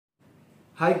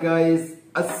Hi guys,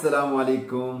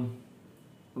 अस्सलामुअलैकुम।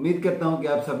 उम्मीद करता हूँ कि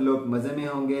आप सब लोग मजे में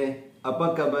होंगे। अपा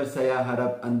कबर सया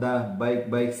हरब अंदा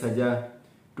बाइक सजा।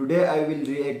 Today I will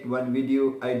react one video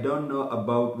I don't know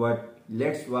about what.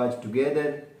 Let's watch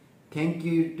together. Thank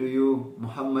you to you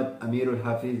Mohammad अमीरुल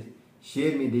Hafiz.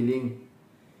 Share me the link.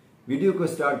 Video को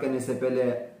स्टार्ट करने से पहले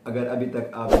अगर अभी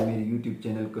तक आपने मेरे YouTube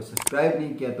चैनल को सब्सक्राइब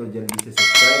नहीं किया तो जल्दी से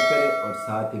सब्सक्राइब करें और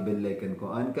साथ ही बेल आइकन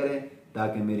को ऑन करें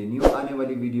ताकि मेरी न्यू आने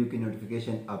वाली वीडियो की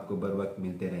नोटिफिकेशन आपको बर वक्त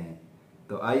मिलते रहें।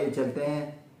 तो आइए चलते हैं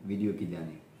वीडियो की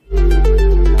जानिब।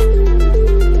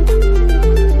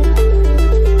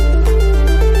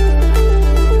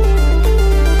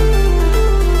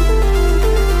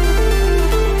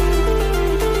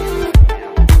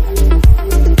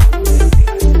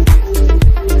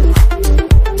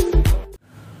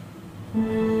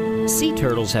 Sea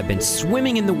turtles have been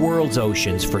swimming in the world's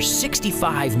oceans for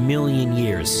 65 million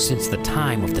years since the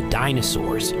time of the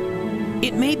dinosaurs.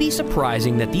 It may be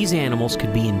surprising that these animals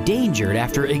could be endangered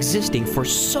after existing for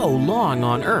so long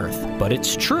on Earth, but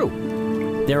it's true.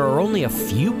 There are only a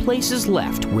few places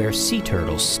left where sea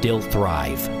turtles still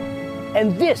thrive.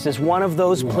 And this is one of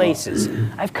those places.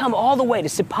 I've come all the way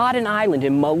to Sipadan Island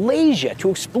in Malaysia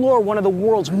to explore one of the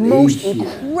world's most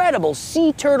incredible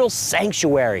sea turtle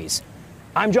sanctuaries.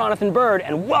 I'm Jonathan Bird,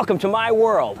 and welcome to my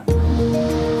world.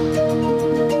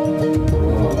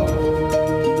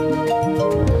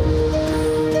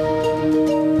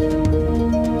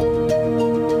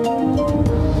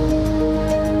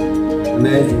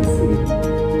 Amazing scene.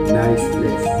 Nice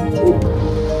place. Oh.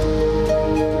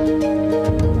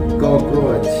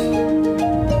 Cockroach.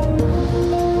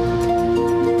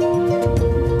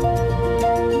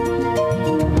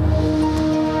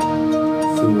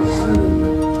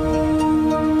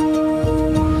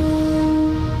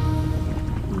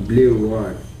 Blue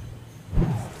world.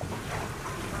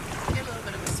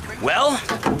 Well,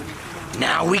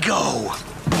 now we go.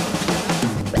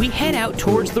 We head out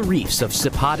towards the reefs of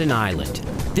Sipadan Island.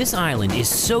 This island is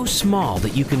so small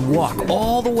that you can walk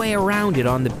all the way around it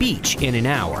on the beach in an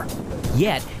hour.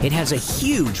 Yet, it has a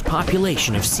huge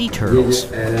population of sea turtles.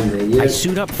 I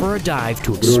suit up for a dive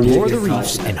to explore the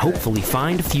reefs and hopefully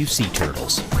find a few sea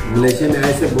turtles.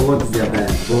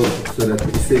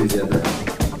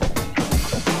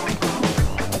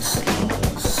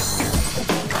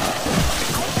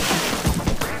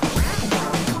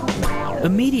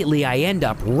 Immediately, I end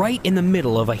up right in the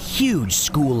middle of a huge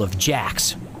school of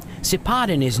jacks.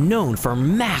 Sipadan is known for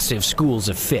massive schools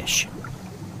of fish.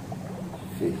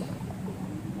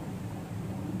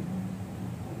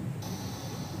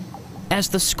 As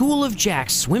the school of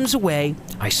jacks swims away,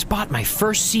 I spot my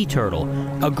first sea turtle,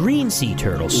 a green sea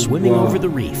turtle swimming over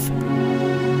the reef.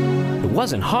 It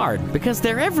wasn't hard because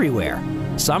they're everywhere.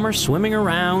 Some are swimming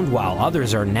around while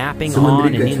others are napping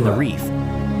on and in the reef.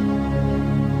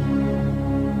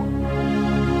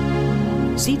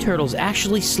 Sea turtles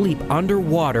actually sleep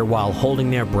underwater while holding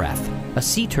their breath. A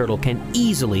sea turtle can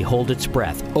easily hold its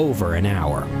breath over an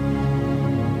hour.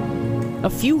 A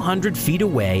few hundred feet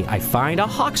away, I find a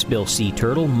hawksbill sea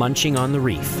turtle munching on the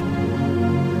reef.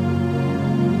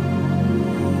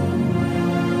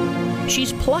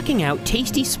 She's plucking out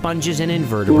tasty sponges and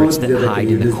invertebrates that hide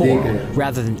in the coral,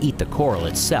 rather than eat the coral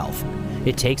itself.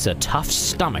 It takes a tough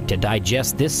stomach to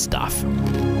digest this stuff.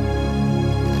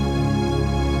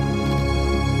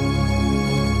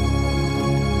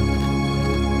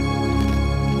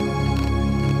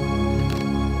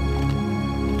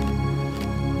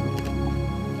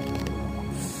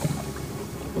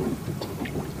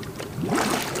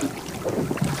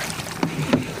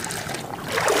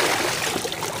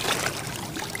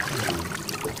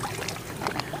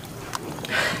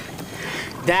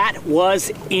 That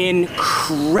was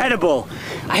incredible!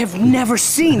 I have never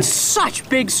seen such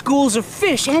big schools of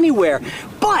fish anywhere.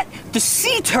 But the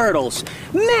sea turtles!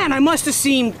 Man, I must have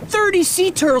seen 30 sea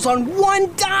turtles on one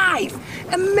dive!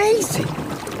 Amazing!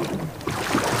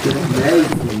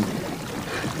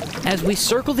 As we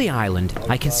circle the island,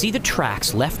 I can see the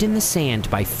tracks left in the sand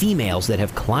by females that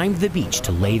have climbed the beach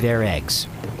to lay their eggs.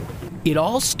 It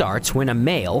all starts when a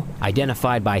male,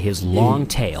 identified by his long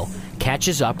tail,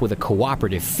 catches up with a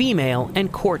cooperative female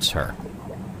and courts her.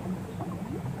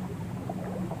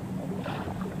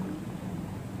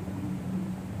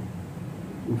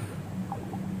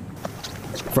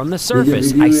 From the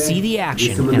surface, I see the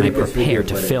action and I prepare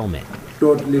to film it.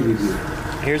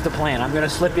 Here's the plan. I'm going to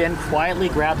slip in, quietly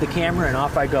grab the camera, and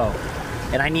off I go.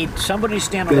 And I need somebody to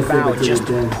stand on the bow just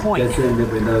to point at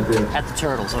the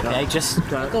turtles, okay? Just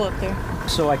go up there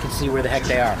so I can see where the heck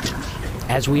they are.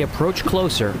 As we approach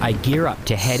closer, I gear up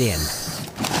to head in.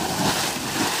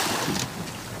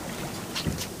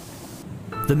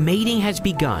 The mating has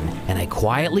begun, and I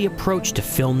quietly approach to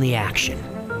film the action.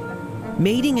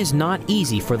 Mating is not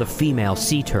easy for the female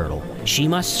sea turtle. She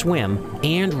must swim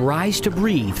and rise to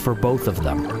breathe for both of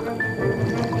them.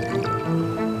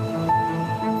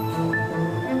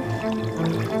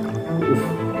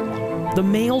 The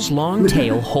male's long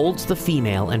tail holds the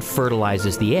female and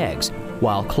fertilizes the eggs,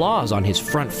 while claws on his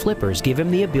front flippers give him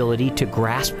the ability to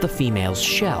grasp the female's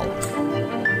shell.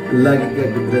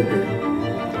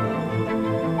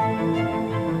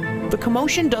 The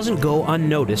commotion doesn't go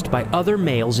unnoticed by other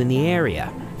males in the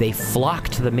area. They flock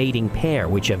to the mating pair,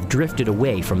 which have drifted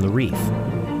away from the reef.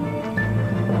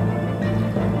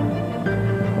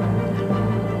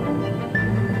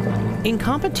 In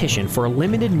competition for a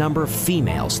limited number of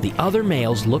females, the other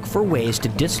males look for ways to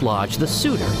dislodge the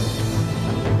suitor.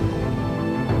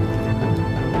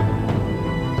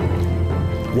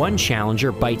 One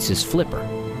challenger bites his flipper.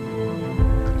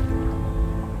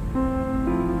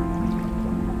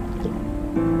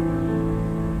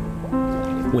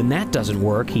 When that doesn't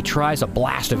work, he tries a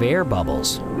blast of air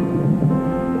bubbles.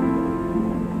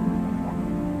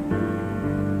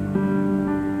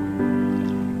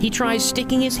 He tries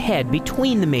sticking his head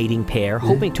between the mating pair,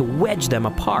 hoping to wedge them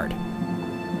apart.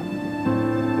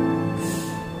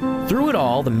 Through it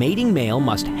all, the mating male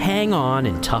must hang on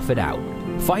and tough it out.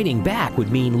 Fighting back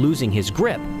would mean losing his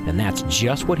grip, and that's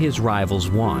just what his rivals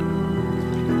want.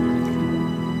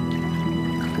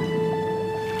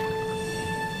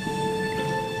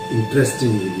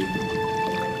 Interesting.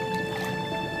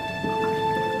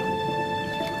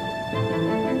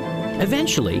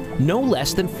 Eventually, no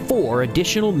less than 4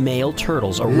 additional male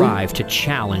turtles arrive to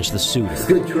challenge the suitor.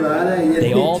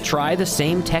 They all try the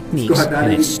same techniques,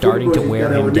 and it's starting to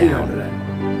wear him down.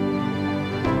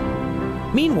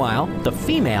 Meanwhile, the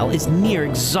female is near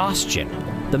exhaustion.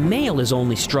 The male is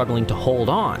only struggling to hold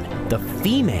on. The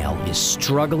female is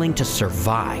struggling to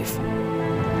survive.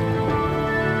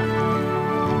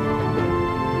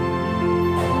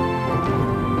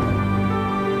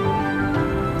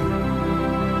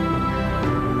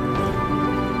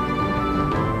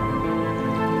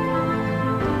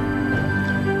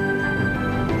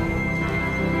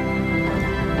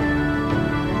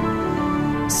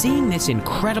 Seeing this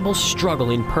incredible struggle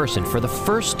in person for the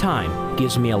first time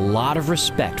gives me a lot of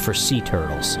respect for sea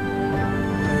turtles.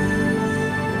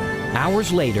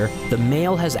 Hours later, the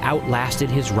male has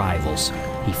outlasted his rivals.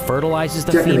 He fertilizes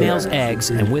the female's eggs,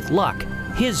 and with luck,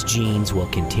 his genes will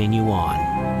continue on.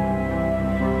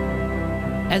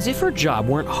 As if her job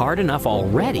weren't hard enough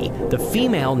already, the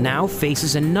female now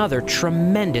faces another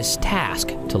tremendous task: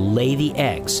 to lay the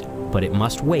eggs, but it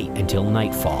must wait until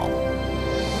nightfall.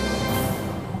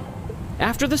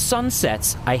 After the sun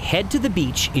sets, I head to the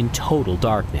beach in total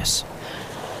darkness.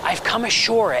 I've come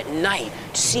ashore at night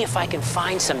to see if I can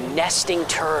find some nesting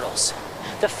turtles.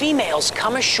 The females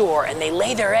come ashore and they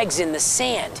lay their eggs in the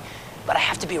sand, but I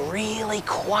have to be really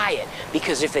quiet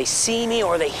because if they see me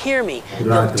or they hear me,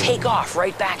 they'll take off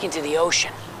right back into the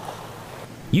ocean.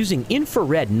 Using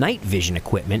infrared night vision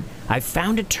equipment, I've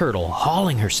found a turtle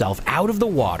hauling herself out of the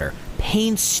water,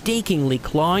 painstakingly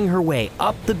clawing her way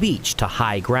up the beach to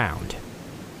high ground.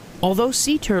 Although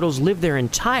sea turtles live their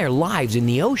entire lives in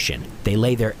the ocean, they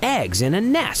lay their eggs in a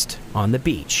nest on the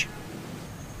beach.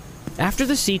 After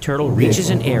the sea turtle reaches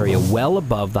an area well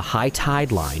above the high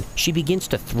tide line, she begins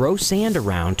to throw sand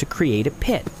around to create a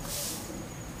pit.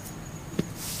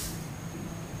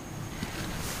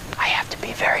 I have to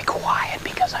be very quiet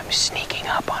because I'm sneaking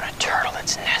up on a turtle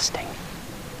that's nesting.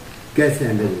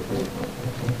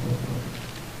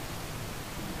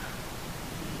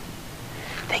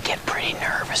 They get pretty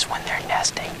nervous when they're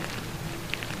nesting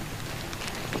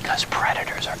because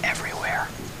predators are everywhere.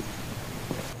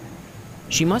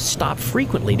 She must stop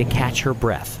frequently to catch her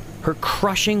breath. Her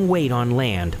crushing weight on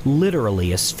land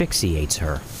literally asphyxiates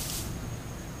her.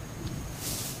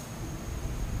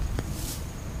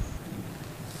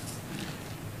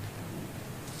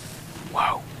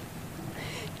 Whoa.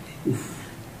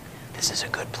 This is a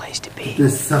good place to be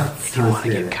if you want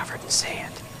to get covered in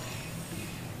sand.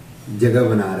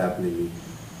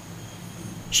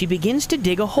 She begins to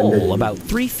dig a hole about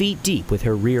 3 feet deep with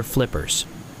her rear flippers.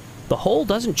 The hole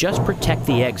doesn't just protect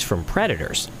the eggs from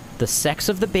predators. The sex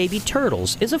of the baby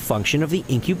turtles is a function of the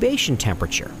incubation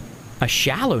temperature. A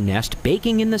shallow nest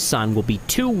baking in the sun will be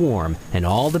too warm and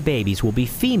all the babies will be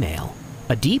female.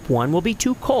 A deep one will be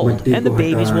too cold and the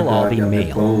babies will all be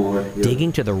male.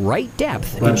 Digging to the right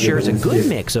depth ensures a good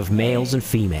mix of males and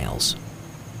females.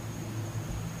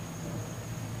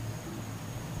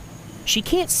 She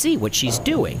can't see what she's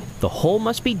doing. The hole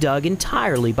must be dug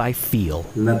entirely by feel.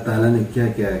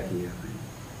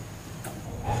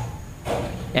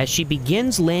 As she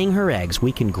begins laying her eggs,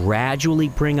 we can gradually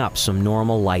bring up some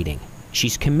normal lighting.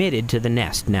 She's committed to the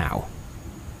nest now.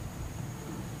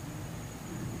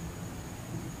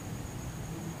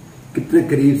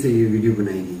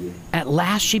 At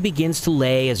last, she begins to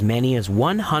lay as many as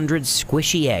 100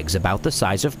 squishy eggs about the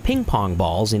size of ping pong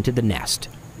balls into the nest.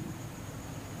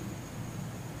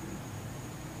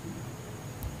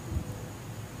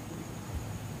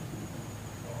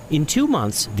 In 2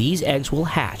 months, these eggs will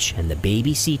hatch and the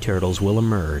baby sea turtles will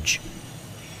emerge.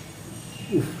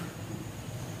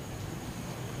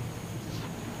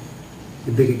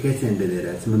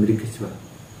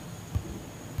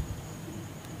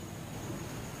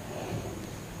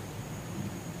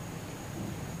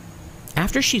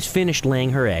 After she's finished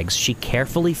laying her eggs, she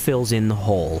carefully fills in the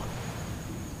hole.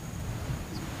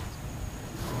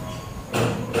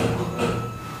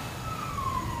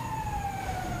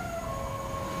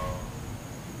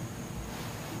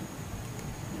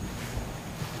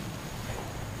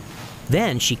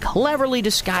 Then she cleverly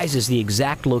disguises the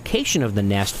exact location of the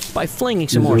nest by flinging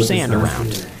some more sand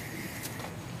around.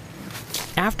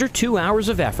 After 2 hours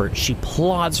of effort, she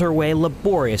plods her way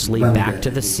laboriously back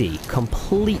to the sea,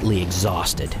 completely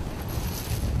exhausted.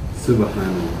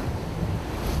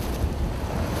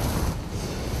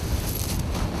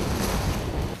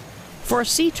 For a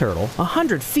sea turtle,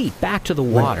 100 feet back to the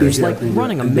water is like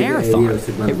running a marathon.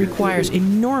 It requires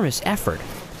enormous effort.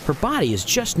 Her body is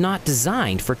just not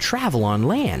designed for travel on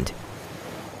land.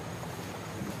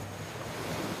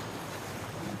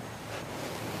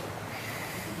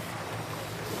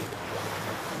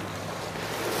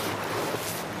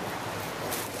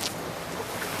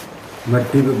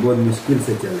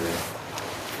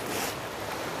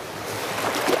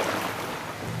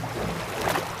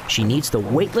 She needs the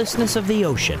weightlessness of the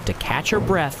ocean to catch her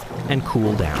breath and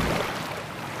cool down.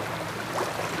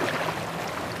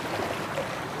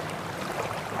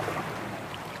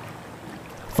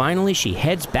 Finally, she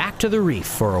heads back to the reef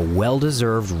for a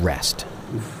well-deserved rest.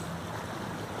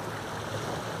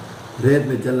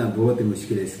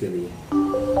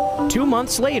 2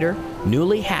 months later,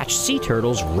 newly hatched sea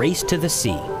turtles race to the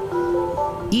sea.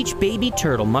 Each baby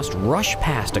turtle must rush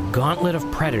past a gauntlet of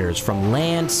predators from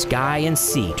land, sky, and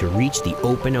sea to reach the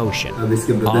open ocean.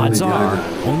 Odds are,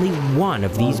 only one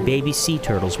of these baby sea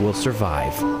turtles will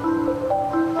survive.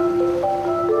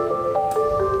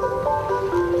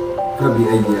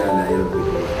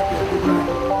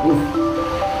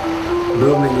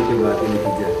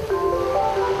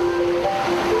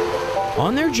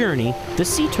 On their journey, the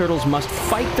sea turtles must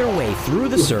fight their way through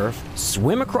the surf,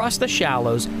 swim across the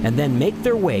shallows, and then make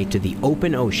their way to the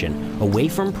open ocean, away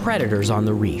from predators on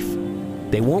the reef.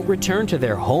 They won't return to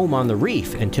their home on the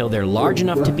reef until they're large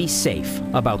enough to be safe,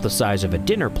 about the size of a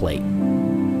dinner plate.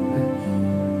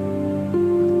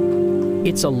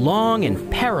 It's a long and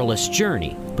perilous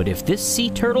journey, but if this sea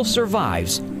turtle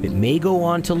survives, it may go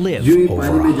on to live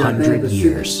over 100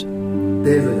 years.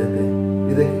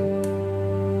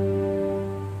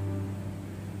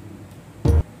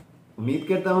 उम्मीद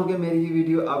करता हूं कि मेरी ये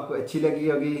video आपको अच्छी लगी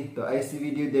होगी। तो ऐसी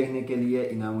वीडियो देखने के लिए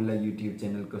इनामुल्लाह यूट्यूब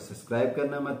चैनल को सब्सक्राइब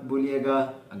करना मत भूलिएगा।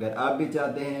 अगर आप भी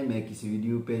चाहते हैं मैं किसी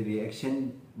वीडियो पे रिएक्शन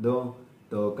दूं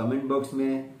तो कमेंट बॉक्स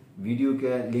में वीडियो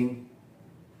का लिंक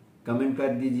कमेंट कर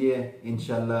दीजिए।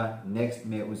 इंशाल्लाह नेक्स्ट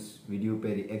मैं उस वीडियो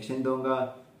पे रिएक्शन दूंगा।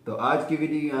 तो आज की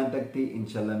वीडियो यहाँ तक थी।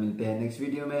 इंशाल्लाह मिलते हैं नेक्स्ट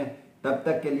वीडियो में। तब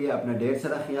तक के लिए अपना ढेर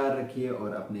सारा ख्याल रखिए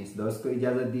और अपने इस दोस्त को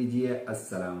इजाजत दीजिए।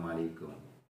 अस्सलाम वालेकुम।